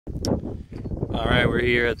Alright, we're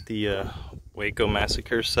here at the Waco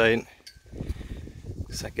massacre site.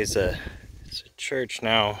 Looks like it's a church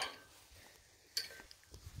now. I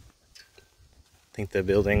think the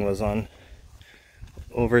building was on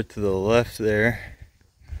over to the left there,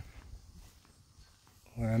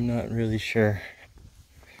 where I'm not really sure.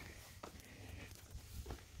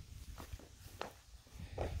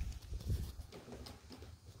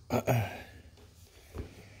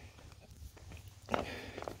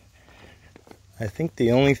 I think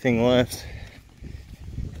the only thing left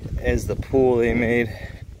is the pool they made.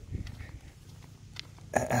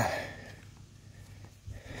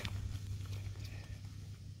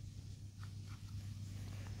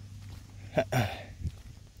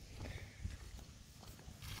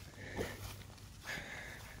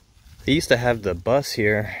 They used to have the bus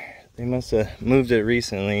here. They must have moved it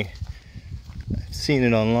recently. I've seen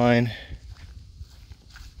it online.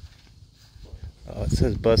 Oh, it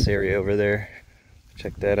says bus area over there.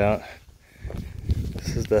 Check that out.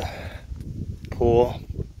 This is the pool.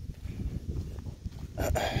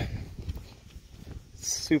 It's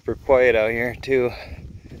super quiet out here too.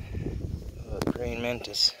 The praying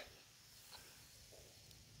mantis.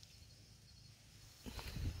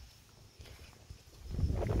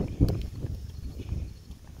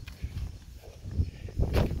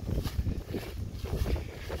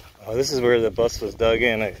 Oh, this is where the bus was dug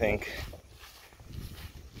in, I think.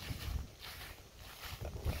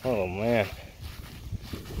 Oh man.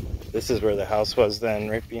 This is where the house was then,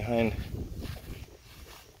 right behind.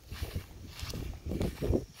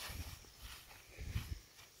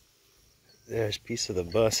 There's a piece of the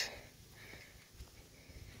bus.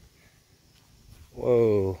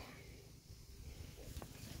 Whoa.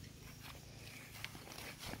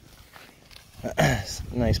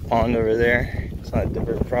 Nice pond over there. It's not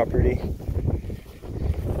divert property.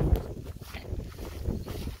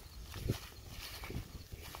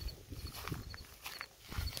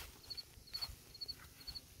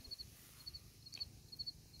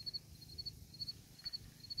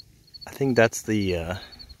 I think that's the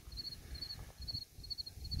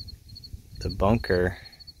bunker.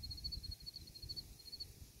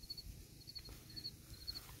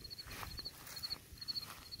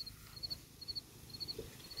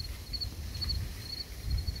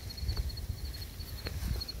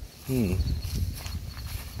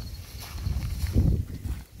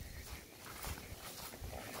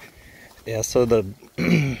 Yeah, so the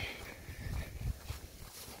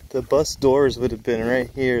the bus doors would have been right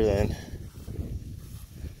here then.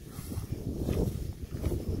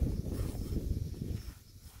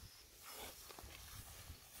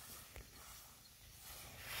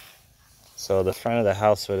 So the front of the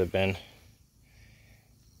house would have been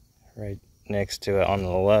right next to it on the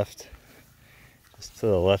left. Just to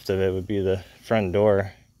the left of it would be the front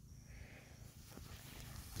door.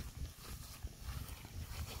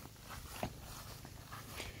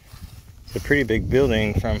 It's a pretty big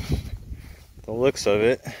building from the looks of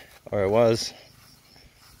it, or it was.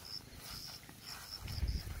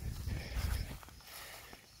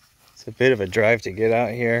 It's a bit of a drive to get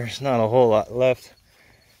out here. There's not a whole lot left.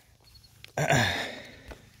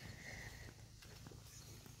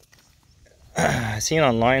 I seen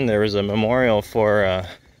online there was a memorial for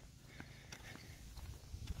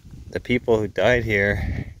the people who died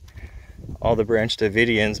here, all the Branch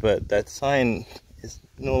Davidians, but that sign is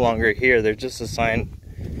no longer here. There's just a sign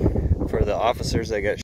for the officers that got